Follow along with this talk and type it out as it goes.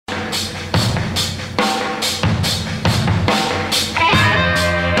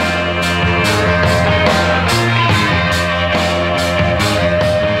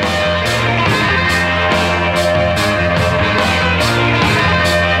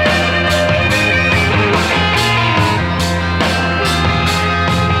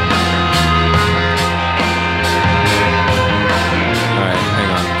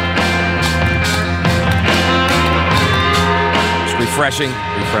Refreshing.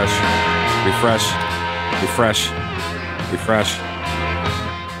 Refresh.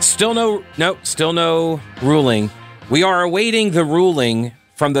 Still no ruling. We are awaiting the ruling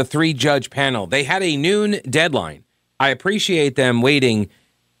from the 3-judge panel. They had a noon deadline. I appreciate them waiting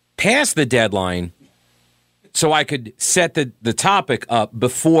past the deadline so I could set the topic up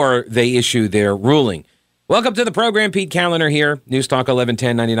before they issue their ruling. Welcome to the program. Pete Kaliner here. News Talk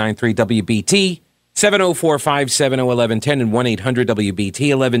 1110 99.3 WBT, 704-570-1110 and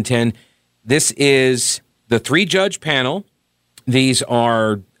 1-800-WBT-1110. This is the 3-judge panel. These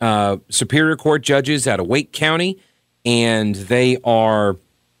are Superior Court judges out of Wake County, and they were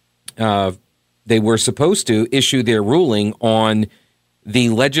supposed to issue their ruling on the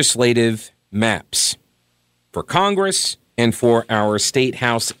legislative maps for Congress and for our state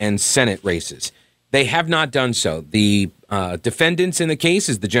House and Senate races. They have not done so. The defendants in the case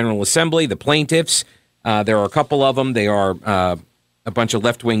is the General Assembly, the plaintiffs. There are a couple of them. They are a bunch of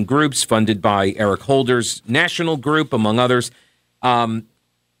left-wing groups funded by Eric Holder's national group, among others.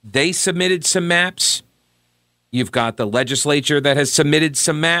 They submitted some maps. You've got the legislature that has submitted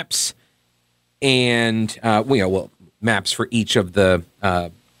some maps, and maps for each of the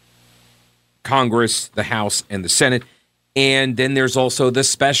Congress, the House, and the Senate. And then there's also the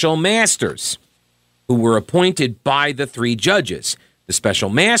special masters, who were appointed by the 3 judges. The special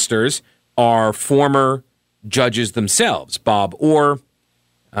masters are former judges themselves. Bob Orr,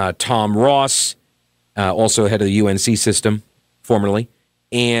 Tom Ross, also head of the UNC system, formerly,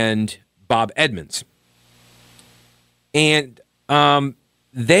 and Bob Edmonds. And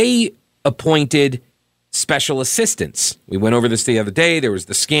they appointed special assistants. We went over this the other day. There was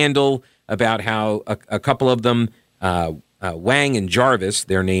the scandal about how a couple of them, Wang and Jarvis,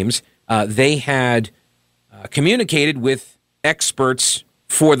 their names, they had communicated with experts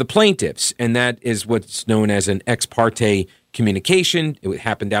for the plaintiffs, and that is what's known as an ex parte communication. It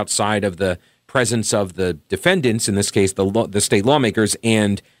happened outside of the presence of the defendants, in this case, the state lawmakers,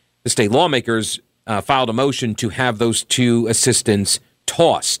 and the state lawmakers filed a motion to have those 2 assistants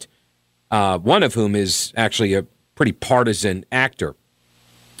tossed, one of whom is actually a pretty partisan actor.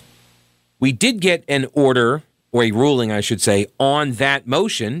 We did get an order, or a ruling, I should say, on that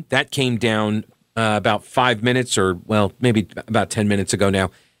motion. That came down about 5 minutes, or, well, maybe about 10 minutes ago now.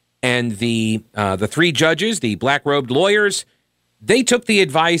 And the 3 judges, the black-robed lawyers, they took the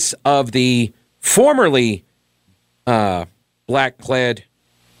advice of the formerly black-clad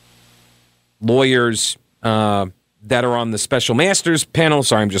lawyers that are on the special masters panel.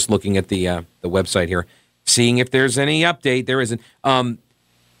 Sorry, I'm just looking at the website here, seeing if there's any update. There isn't.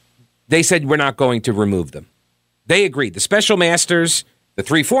 They said we're not going to remove them. They agreed. The special masters, the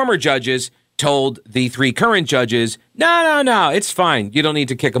 3 former judges, told the 3 current judges, no, it's fine. You don't need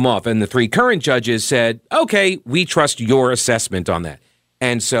to kick them off. And the 3 current judges said, okay, we trust your assessment on that.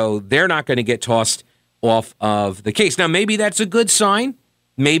 And so they're not going to get tossed off of the case. Now, maybe that's a good sign.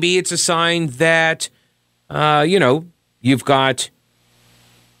 Maybe it's a sign that, you've got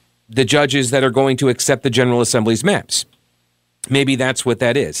the judges that are going to accept the General Assembly's maps. Maybe that's what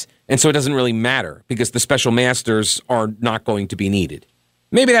that is. And so it doesn't really matter because the special masters are not going to be needed.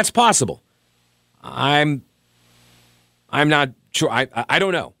 Maybe that's possible. I'm not sure. I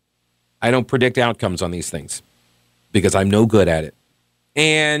don't know. I don't predict outcomes on these things because I'm no good at it.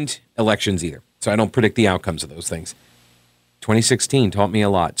 And elections either. So I don't predict the outcomes of those things. 2016 taught me a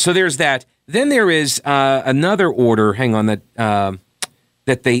lot. So there's that. Then there is another order, that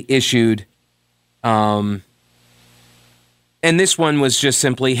they issued. And this one was just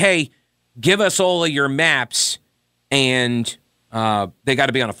simply, hey, give us all of your maps, and they got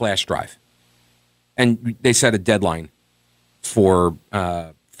to be on a flash drive. And they set a deadline for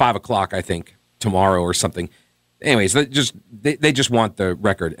 5 o'clock, I think, tomorrow or something. Anyways, they just want the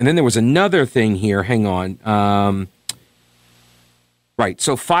record. And then there was another thing here. Hang on. Right.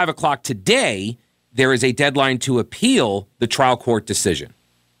 So 5 o'clock today, there is a deadline to appeal the trial court decision.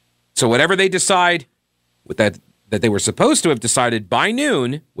 So whatever they decide with that they were supposed to have decided by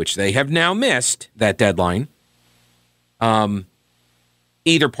noon, which they have now missed that deadline,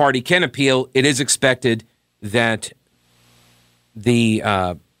 either party can appeal. It is expected that the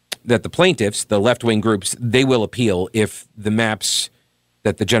plaintiffs, the left-wing groups, they will appeal if the maps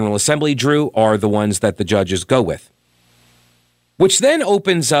that the General Assembly drew are the ones that the judges go with. Which then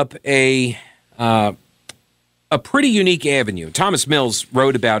opens up a pretty unique avenue. Thomas Mills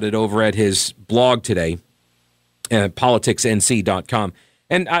wrote about it over at his blog today, politicsnc.com.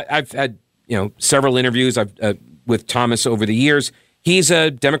 And I've had several interviews with Thomas over the years. He's a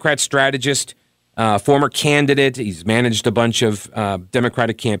Democrat strategist, former candidate. He's managed a bunch of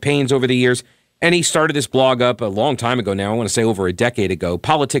Democratic campaigns over the years. And he started this blog up a long time ago now, I want to say over a decade ago,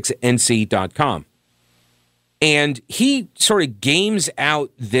 politicsnc.com. And he sort of games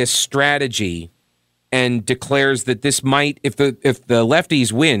out this strategy and declares that this might, if the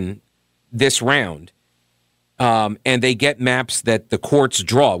lefties win this round, and they get maps that the courts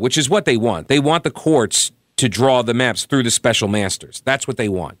draw, which is what they want. They want the courts to draw the maps through the special masters. That's what they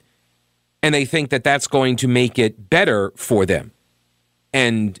want. And they think that that's going to make it better for them.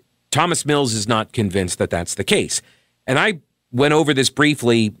 And Thomas Mills is not convinced that that's the case. And I went over this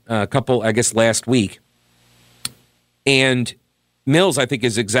briefly last week. And Mills, I think,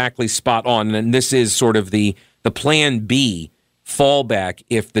 is exactly spot on. And this is sort of the plan B fallback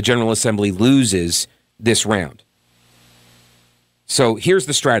if the General Assembly loses this round. So here's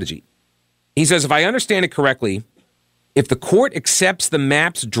the strategy. He says, if I understand it correctly, if the court accepts the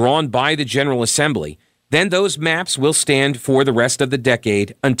maps drawn by the General Assembly, then those maps will stand for the rest of the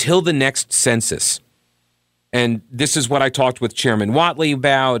decade until the next census. And this is what I talked with Chairman Whatley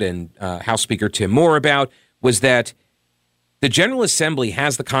about and House Speaker Tim Moore about, was that the General Assembly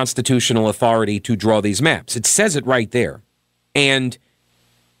has the constitutional authority to draw these maps. It says it right there. And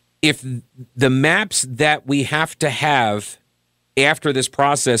if the maps that we have to have after this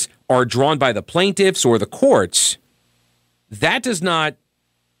process are drawn by the plaintiffs or the courts, that does not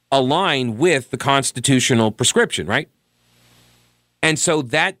align with the constitutional prescription, right? And so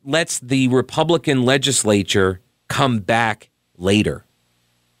that lets the Republican legislature come back later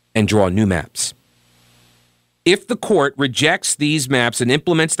and draw new maps. If the court rejects these maps and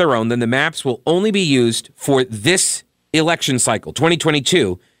implements their own, then the maps will only be used for this election cycle,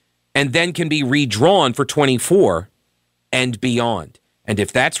 2022, and then can be redrawn for 24 and beyond. And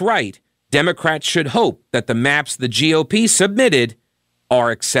if that's right, Democrats should hope that the maps the GOP submitted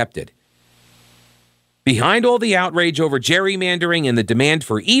are accepted. Behind all the outrage over gerrymandering and the demand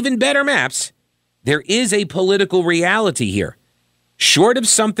for even better maps, there is a political reality here. Short of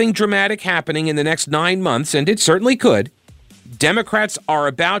something dramatic happening in the next 9 months, and it certainly could, Democrats are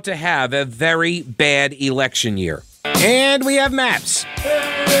about to have a very bad election year. And we have maps.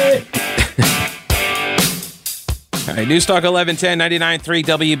 Hey. All right, News Talk 1110, 99.3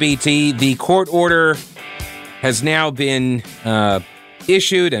 WBT. The court order has now been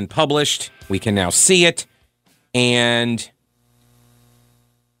issued and published. We can now see it. And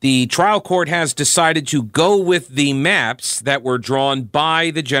the trial court has decided to go with the maps that were drawn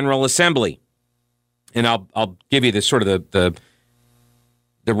by the General Assembly. And I'll give you the sort of the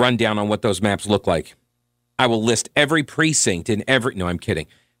rundown on what those maps look like. I will list every precinct in every... No, I'm kidding.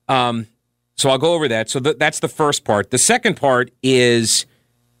 So I'll go over that. So that's the first part. The second part is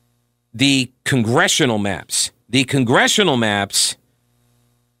the congressional maps. The congressional maps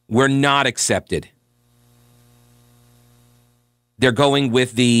were not accepted. They're going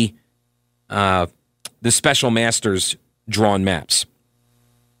with the special masters drawn maps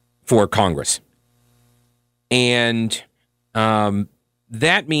for Congress. And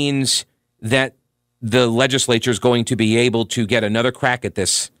that means that the legislature is going to be able to get another crack at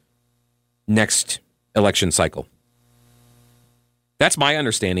this next election cycle. That's my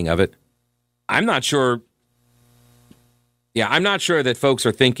understanding of it. I'm not sure. Yeah, I'm not sure that folks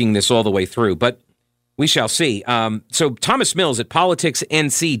are thinking this all the way through, but we shall see. So Thomas Mills at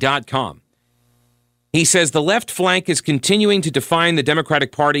politicsnc.com. He says the left flank is continuing to define the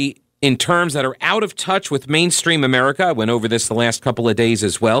Democratic Party in terms that are out of touch with mainstream America. I went over this the last couple of days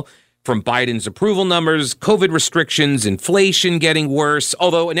as well. From Biden's approval numbers, COVID restrictions, inflation getting worse.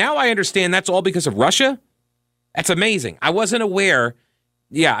 Although now I understand that's all because of Russia. That's amazing. I wasn't aware.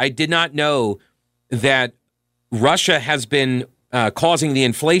 Yeah, I did not know that Russia has been causing the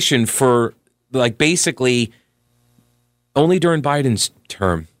inflation for basically only during Biden's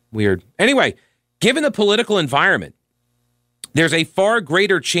term. Weird. Anyway, given the political environment, there's a far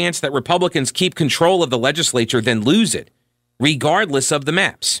greater chance that Republicans keep control of the legislature than lose it, regardless of the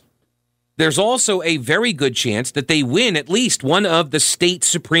maps. There's also a very good chance that they win at least one of the state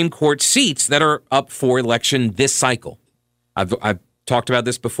Supreme Court seats that are up for election this cycle. I've talked about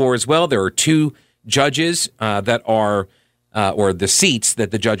this before as well. There are two judges that are, or the seats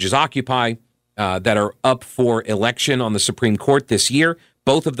that the judges occupy that are up for election on the Supreme Court this year.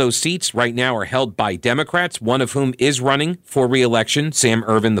 Both of those seats right now are held by Democrats, one of whom is running for re-election, Sam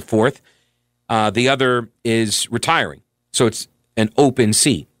Ervin IV. The other is retiring. So it's an open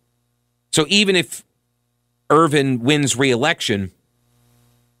seat. So even if Ervin wins re-election,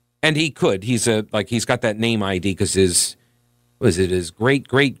 and he could, he's got that name ID because his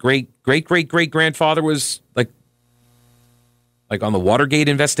great-great-great-great-great-great-grandfather was like on the Watergate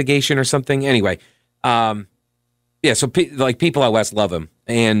investigation or something. Anyway, Yeah, so like people out west love him.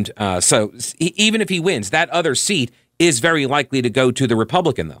 And so even if he wins, that other seat is very likely to go to the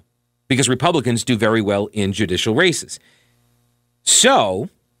Republican, though, because Republicans do very well in judicial races. So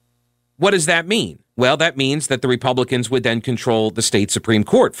what does that mean? Well, that means that the Republicans would then control the state Supreme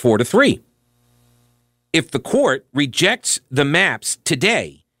Court 4-3. If the court rejects the maps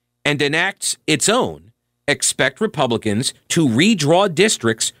today and enacts its own, expect Republicans to redraw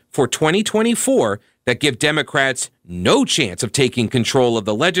districts for 2024 that give Democrats no chance of taking control of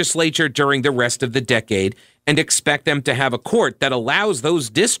the legislature during the rest of the decade, and expect them to have a court that allows those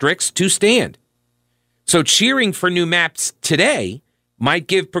districts to stand. So cheering for new maps today might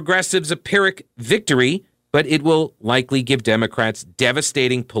give progressives a Pyrrhic victory, but it will likely give Democrats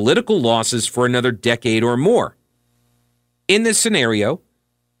devastating political losses for another decade or more. In this scenario,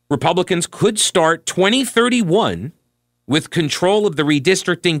 Republicans could start 2031 with control of the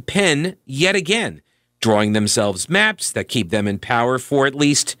redistricting pen yet again, drawing themselves maps that keep them in power for at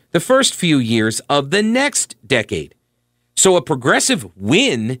least the first few years of the next decade. So a progressive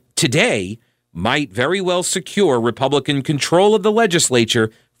win today might very well secure Republican control of the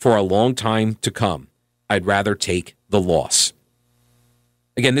legislature for a long time to come. I'd rather take the loss.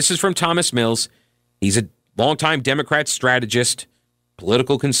 Again, this is from Thomas Mills. He's a longtime Democrat strategist,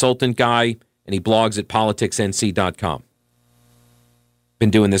 political consultant guy, and he blogs at politicsnc.com. Been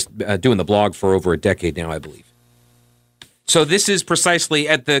doing the blog for over a decade now, I believe. So this is precisely,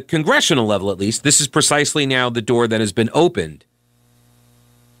 at the congressional level at least, this is precisely now the door that has been opened.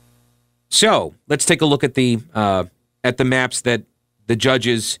 So let's take a look at the maps that the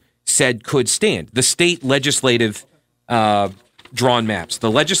judges said could stand. The state legislative drawn maps. The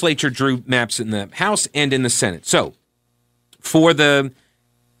legislature drew maps in the House and in the Senate. So for the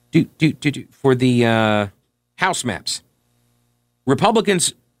House maps,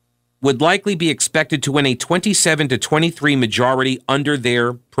 Republicans would likely be expected to win a 27-23 majority under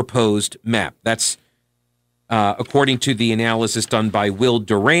their proposed map. That's according to the analysis done by Will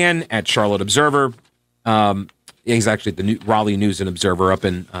Duran at Charlotte Observer. He's actually at the Raleigh News and Observer up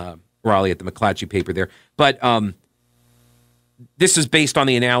in Raleigh at the McClatchy paper there. But this is based on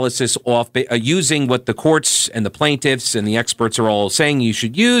the analysis using what the courts and the plaintiffs and the experts are all saying you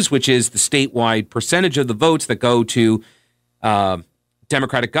should use, which is the statewide percentage of the votes that go to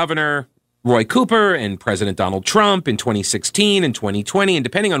Democratic Governor Roy Cooper and President Donald Trump in 2016 and 2020. And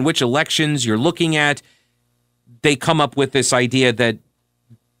depending on which elections you're looking at, they come up with this idea that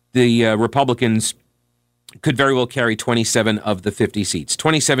the Republicans could very well carry 27 of the 50 seats,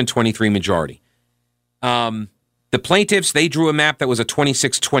 27-23 majority. The plaintiffs, they drew a map that was a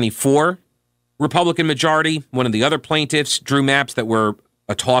 26-24 Republican majority. One of the other plaintiffs drew maps that were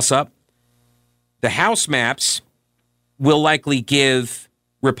a toss-up. The House maps will likely give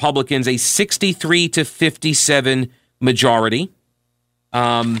Republicans a 63-57 majority.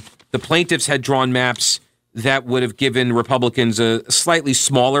 The plaintiffs had drawn maps that would have given Republicans a slightly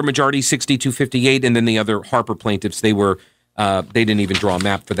smaller majority, 62-58, and then the other Harper plaintiffs, they didn't even draw a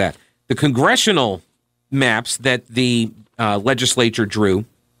map for that. The congressional maps that the legislature drew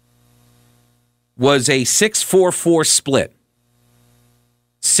was a 6-4-4 split.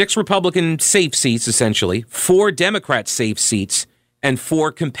 6 Republican safe seats, essentially, 4 Democrat safe seats, and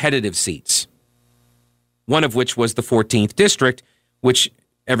 4 competitive seats. One of which was the 14th district, which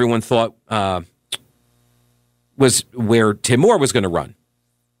everyone thought was where Tim Moore was going to run.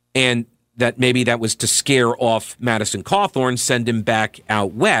 And that maybe that was to scare off Madison Cawthorn, send him back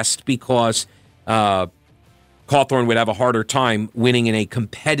out west, because Cawthorn would have a harder time winning in a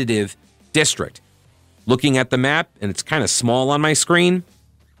competitive district. Looking at the map, and it's kind of small on my screen,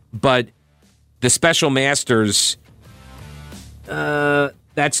 but the special masters,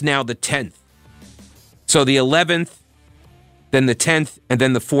 that's now the 10th. So the 11th, then the 10th, and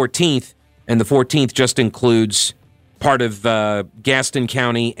then the 14th. And the 14th just includes part of Gaston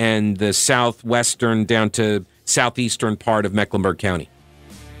County and the southwestern down to southeastern part of Mecklenburg County.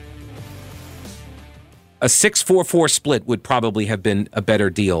 A 6-4-4 split would probably have been a better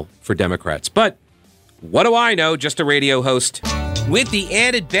deal for Democrats. But what do I know? Just a radio host. With the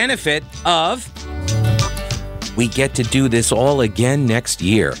added benefit of we get to do this all again next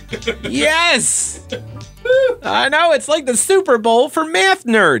year. Yes! I know, it's like the Super Bowl for math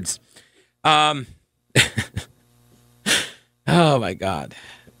nerds. Oh, my God.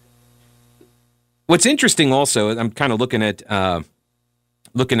 What's interesting also, I'm kind of looking at the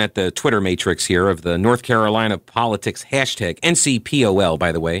Twitter matrix here of the North Carolina politics hashtag, NCPOL,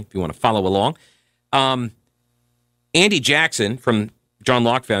 by the way, if you want to follow along. Andy Jackson from John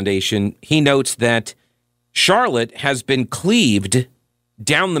Locke Foundation, he notes that Charlotte has been cleaved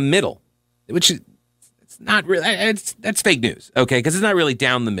down the middle, which is not really, that's fake news, okay? Because it's not really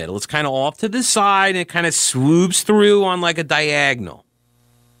down the middle. It's kind of off to the side, and it kind of swoops through on like a diagonal.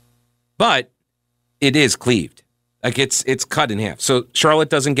 But it is cleaved. Like it's cut in half. So Charlotte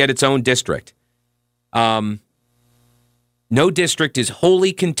doesn't get its own district. No district is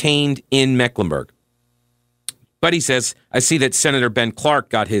wholly contained in Mecklenburg. But he says, I see that Senator Ben Clark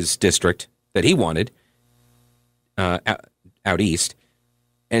got his district that he wanted out east.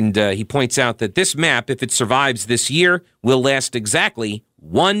 And he points out that this map, if it survives this year, will last exactly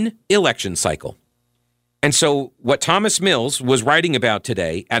one election cycle. And so what Thomas Mills was writing about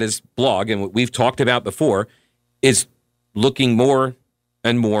today at his blog, and what we've talked about before, is looking more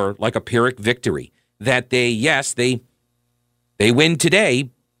and more like a Pyrrhic victory. That they win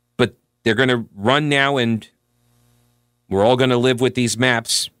today, but they're going to run now, and we're all going to live with these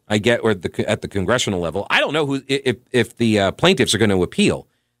maps, I get, or at the congressional level. I don't know if the plaintiffs are going to appeal.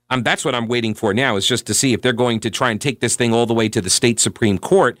 That's what I'm waiting for now, is just to see if they're going to try and take this thing all the way to the state Supreme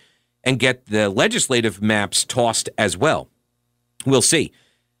Court and get the legislative maps tossed as well. We'll see.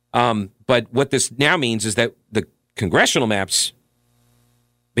 But what this now means is that the congressional maps,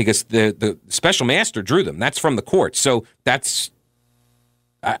 because the special master drew them, that's from the court. So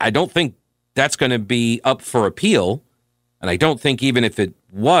I don't think that's going to be up for appeal. And I don't think even if it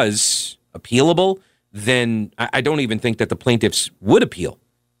was appealable, then I don't even think that the plaintiffs would appeal.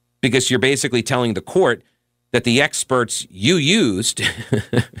 Because you're basically telling the court that the experts you used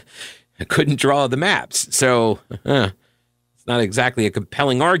couldn't draw the maps. So it's not exactly a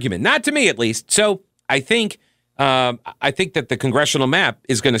compelling argument, not to me at least. So I think that the congressional map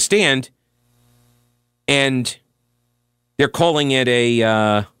is going to stand, and they're calling it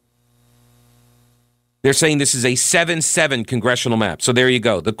they're saying this is a 7-7 congressional map. So there you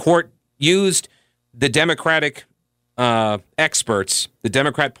go. The court used the Democratic experts, the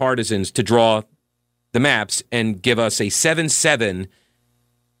Democrat partisans, to draw the maps and give us a 7-7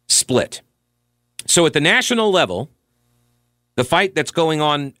 split. So at the national level, the fight that's going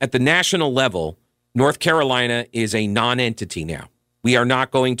on at the national level, North Carolina is a non-entity now. We are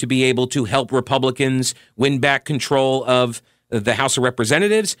not going to be able to help Republicans win back control of the House of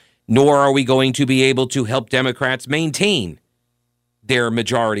Representatives, nor are we going to be able to help Democrats maintain their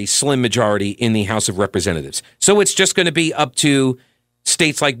majority, slim majority in the House of Representatives. So it's just going to be up to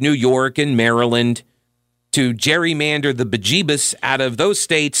states like New York and Maryland to gerrymander the bejeebus out of those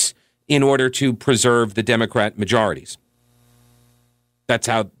states in order to preserve the Democrat majorities. That's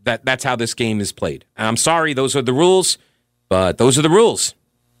how this game is played. And I'm sorry, those are the rules, but those are the rules.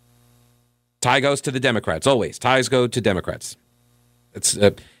 Tie goes to the Democrats, always. Ties go to Democrats. It's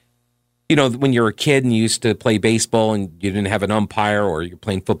when you're a kid and you used to play baseball and you didn't have an umpire, or you're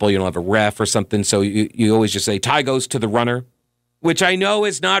playing football, you don't have a ref or something, so you always just say, tie goes to the runner, which I know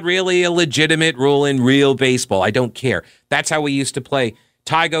is not really a legitimate rule in real baseball. I don't care. That's how we used to play.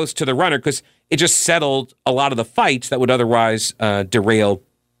 Tie goes to the runner, because it just settled a lot of the fights that would otherwise derail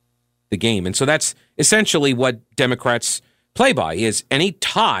the game. And so that's essentially what Democrats play by, is any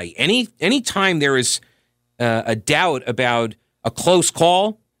tie, any time there is a doubt about a close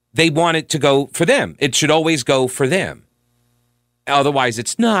call, they want it to go for them. It should always go for them. Otherwise,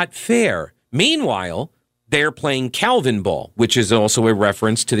 it's not fair. Meanwhile, they're playing Calvin Ball, which is also a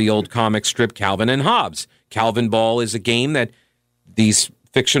reference to the old comic strip Calvin and Hobbes. Calvin Ball is a game that these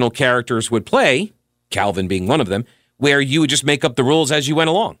fictional characters would play, Calvin being one of them, where you would just make up the rules as you went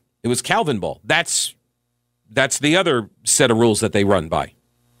along. It was Calvin Ball. That's the other set of rules that they run by.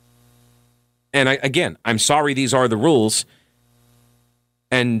 And again, I'm sorry, these are the rules.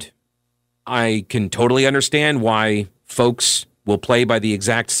 And I can totally understand why folks will play by the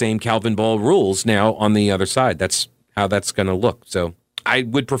exact same Calvin Ball rules now on the other side. That's how that's going to look. So I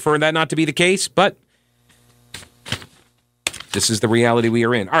would prefer that not to be the case, but this is the reality we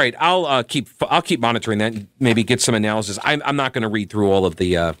are in. All right, I'll keep monitoring that and maybe get some analysis. I'm not going to read through all of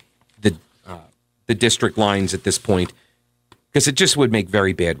the district lines at this point, because it just would make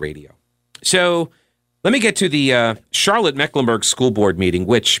very bad radio. So let me get to the Charlotte-Mecklenburg School Board meeting,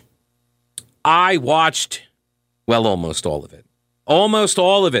 which I watched, well, almost all of it. Almost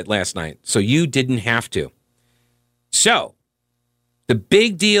all of it last night, so you didn't have to. So the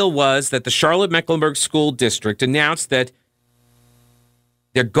big deal was that the Charlotte-Mecklenburg School District announced that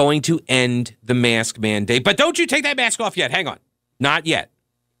they're going to end the mask mandate. But don't you take that mask off yet. Hang on. Not yet.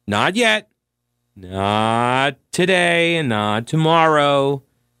 Not yet. Not today, and not tomorrow,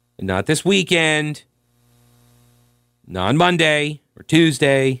 and not this weekend. Not on Monday or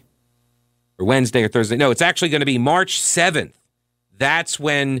Tuesday or Wednesday or Thursday. No, it's actually going to be March 7th. That's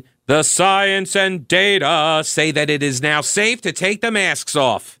when the science and data say that it is now safe to take the masks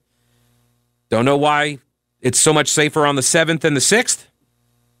off. Don't know why it's so much safer on the 7th and the 6th.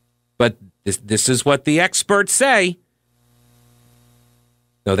 But this is what the experts say.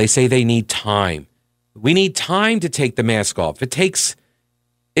 No, they say they need time. We need time to take the mask off. It takes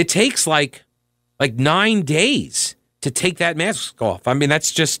like 9 days to take that mask off. I mean,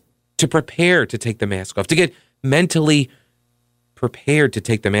 that's just to prepare to take the mask off, to get mentally prepared to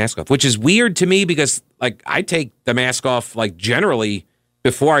take the mask off, which is weird to me because, like, I take the mask off, like, generally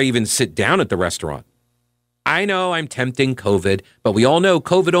before I even sit down at the restaurant. I know I'm tempting COVID, but we all know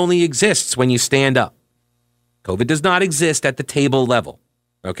COVID only exists when you stand up. COVID does not exist at the table level,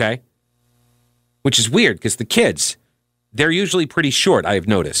 okay? Which is weird because the kids, they're usually pretty short, I've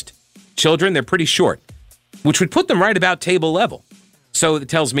noticed. Children, they're pretty short, which would put them right about table level. So it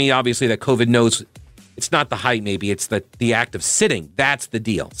tells me, obviously, that COVID knows it's not the height, maybe. It's the act of sitting. That's the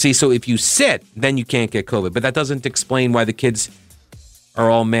deal. See, so if you sit, then you can't get COVID. But that doesn't explain why the kids are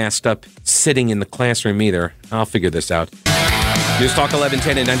all masked up sitting in the classroom either. I'll figure this out. News Talk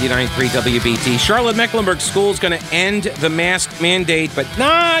 1110 and 99.3 WBT. Charlotte-Mecklenburg School is going to end the mask mandate, but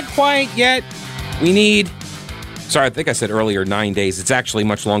not quite yet. We need... Sorry, I think I said earlier 9 days. It's actually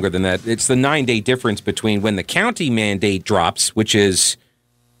much longer than that. It's the 9-day difference between when the county mandate drops, which is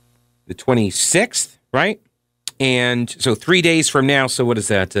the 26th, right? And so 3 days from now, so what is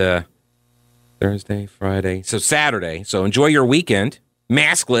that? Thursday, Friday, so Saturday. So enjoy your weekend,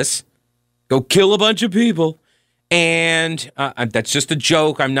 maskless. Go kill a bunch of people. And that's just a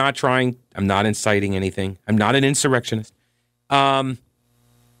joke. I'm not inciting anything. I'm not an insurrectionist.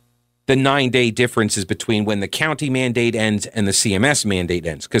 The 9-day difference is between when the county mandate ends and the CMS mandate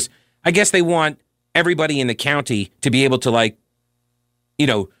ends. Because I guess they want everybody in the county to be able to, like, you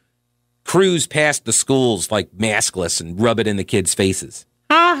know, cruise past the schools like maskless and rub it in the kids' faces.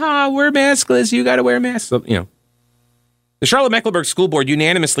 Ha ha, we're maskless. You got to wear masks. So, you know. The Charlotte-Mecklenburg School Board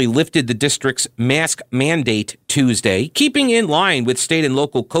unanimously lifted the district's mask mandate Tuesday, keeping in line with state and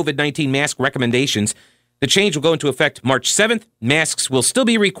local COVID-19 mask recommendations. The change will go into effect March 7th. Masks will still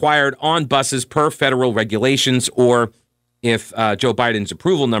be required on buses per federal regulations, or if Joe Biden's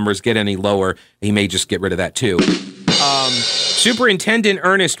approval numbers get any lower, he may just get rid of that too. Superintendent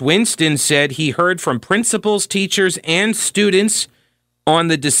Ernest Winston said he heard from principals, teachers, and students on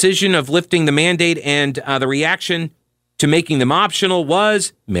the decision of lifting the mandate, and the reaction to making them optional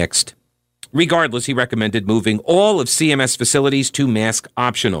was mixed. Regardless, he recommended moving all of CMS facilities to mask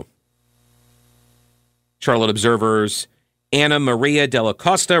optional. Charlotte Observer's Anna Maria Della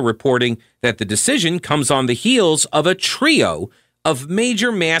Costa reporting that the decision comes on the heels of a trio of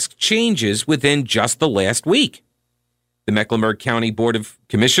major mask changes within just the last week. The Mecklenburg County Board of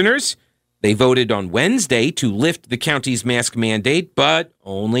Commissioners, they voted on Wednesday to lift the county's mask mandate, but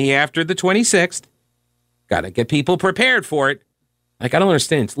only after the 26th. Got to get people prepared for it. Like, I don't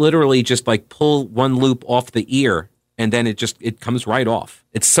understand. It's literally just like pull one loop off the ear, and then it comes right off.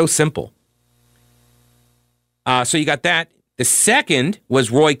 It's so simple. So you got that. The second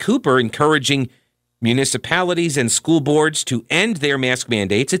was Roy Cooper encouraging municipalities and school boards to end their mask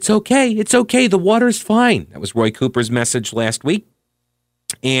mandates. It's okay. It's okay. The water's fine. That was Roy Cooper's message last week.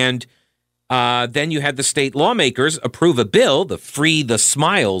 And then you had the state lawmakers approve a bill, the Free the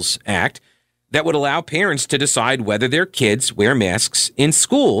Smiles Act, that would allow parents to decide whether their kids wear masks in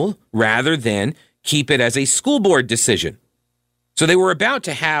school rather than keep it as a school board decision. So they were about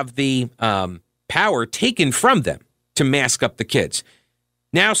to have the power taken from them to mask up the kids.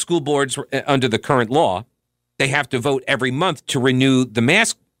 Now school boards, under the current law, they have to vote every month to renew the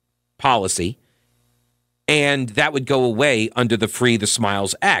mask policy, and that would go away under the Free the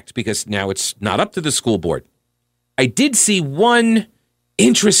Smiles Act because now it's not up to the school board. I did see one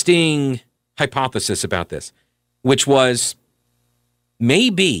interesting hypothesis about this, which was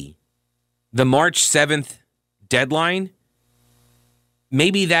maybe the March 7th deadline,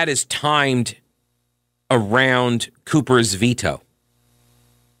 maybe that is timed around Cooper's veto.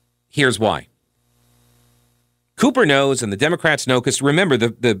 Here's why. Cooper knows, and the Democrats know, because remember,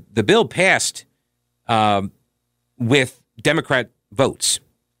 the bill passed with Democrat votes.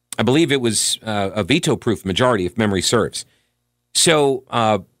 I believe it was a veto-proof majority, if memory serves.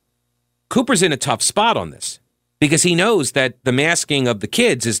 So Cooper's in a tough spot on this because he knows that the masking of the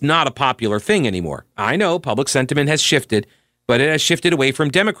kids is not a popular thing anymore. I know public sentiment has shifted, but it has shifted away from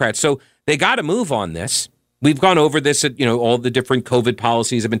Democrats. So they got to move on this. We've gone over this at, all the different COVID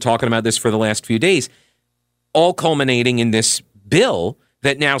policies. I've been talking about this for the last few days, all culminating in this bill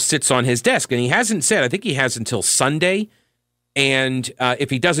that now sits on his desk. And he hasn't said, I think he has until Sunday. And if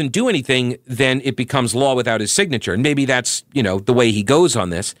he doesn't do anything, then it becomes law without his signature. And maybe that's, the way he goes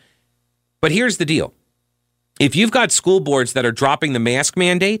on this. But here's the deal. If you've got school boards that are dropping the mask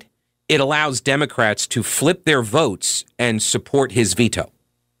mandate, it allows Democrats to flip their votes and support his veto.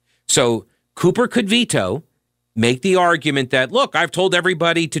 So Cooper could veto, make the argument that, look, I've told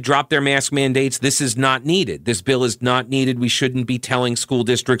everybody to drop their mask mandates. This is not needed. This bill is not needed. We shouldn't be telling school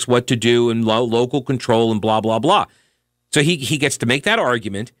districts what to do and local control and blah, blah, blah. So he gets to make that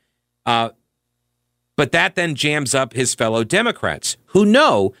argument. But that then jams up his fellow Democrats who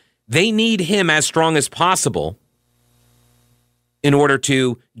know they need him as strong as possible in order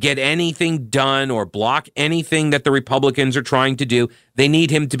to get anything done or block anything that the Republicans are trying to do. They need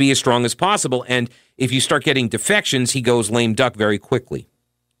him to be as strong as possible. And if you start getting defections, he goes lame duck very quickly.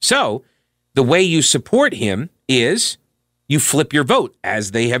 So the way you support him is you flip your vote, as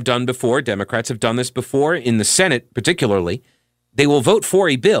they have done before. Democrats have done this before in the Senate, particularly. They will vote for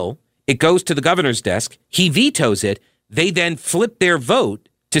a bill. It goes to the governor's desk. He vetoes it. They then flip their vote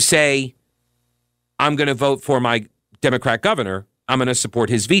to say, I'm going to vote for my Democrat governor. I'm going to support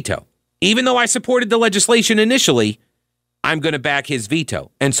his veto. Even though I supported the legislation initially, I'm going to back his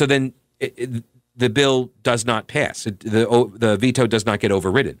veto. And so then the bill does not pass. The veto does not get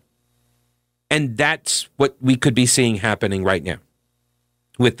overridden. And that's what we could be seeing happening right now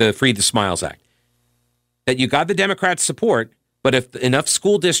with the Free the Smiles Act. That you got the Democrats' support, but if enough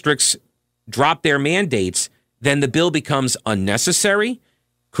school districts drop their mandates, then the bill becomes unnecessary.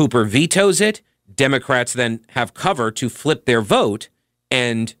 Cooper vetoes it. Democrats then have cover to flip their vote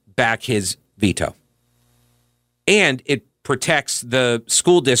and back his veto. And it protects the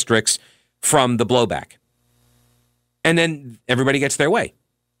school districts from the blowback. And then everybody gets their way.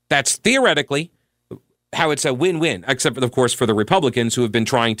 That's theoretically how it's a win-win, except, of course, for the Republicans who have been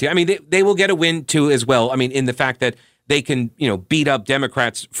trying to. I mean, they will get a win, too, as well. I mean, in the fact that they can, beat up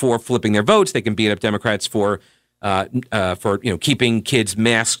Democrats for flipping their votes. They can beat up Democrats for keeping kids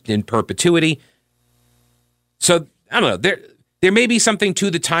masked in perpetuity. So, I don't know. There may be something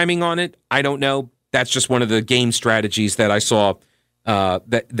to the timing on it. I don't know. That's just one of the game strategies that I saw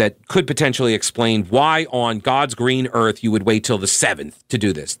that could potentially explain why on God's green earth you would wait till the 7th to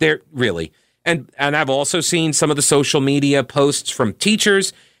do this. Really. And I've also seen some of the social media posts from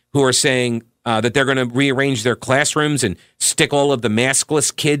teachers who are saying that they're going to rearrange their classrooms and stick all of the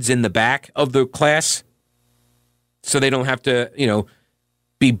maskless kids in the back of the class so they don't have to,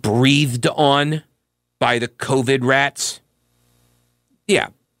 be breathed on by the COVID rats. Yeah.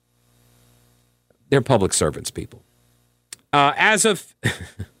 They're public servants, people. It's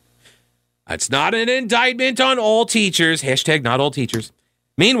not an indictment on all teachers. # not all teachers.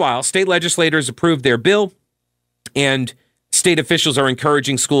 Meanwhile, state legislators approved their bill, and state officials are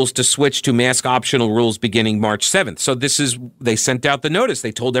encouraging schools to switch to mask optional rules beginning March 7th. So they sent out the notice.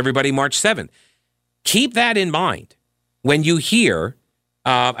 They told everybody March 7th. Keep that in mind when you hear,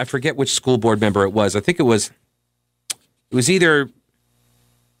 I forget which school board member it was. I think it was either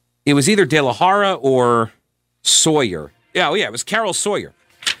De La Hara or Sawyer. Yeah, it was Carol Sawyer,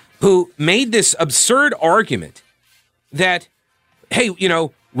 who made this absurd argument that, hey,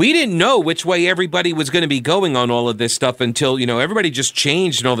 we didn't know which way everybody was going to be going on all of this stuff until, everybody just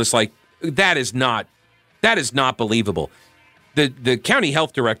changed and all this. Like, that is not believable. The county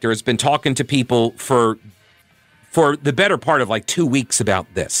health director has been talking to people for the better part of like 2 weeks about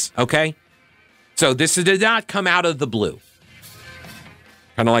this, okay? So this did not come out of the blue.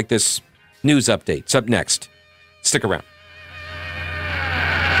 Kind of like this news update. It's up next. Stick around.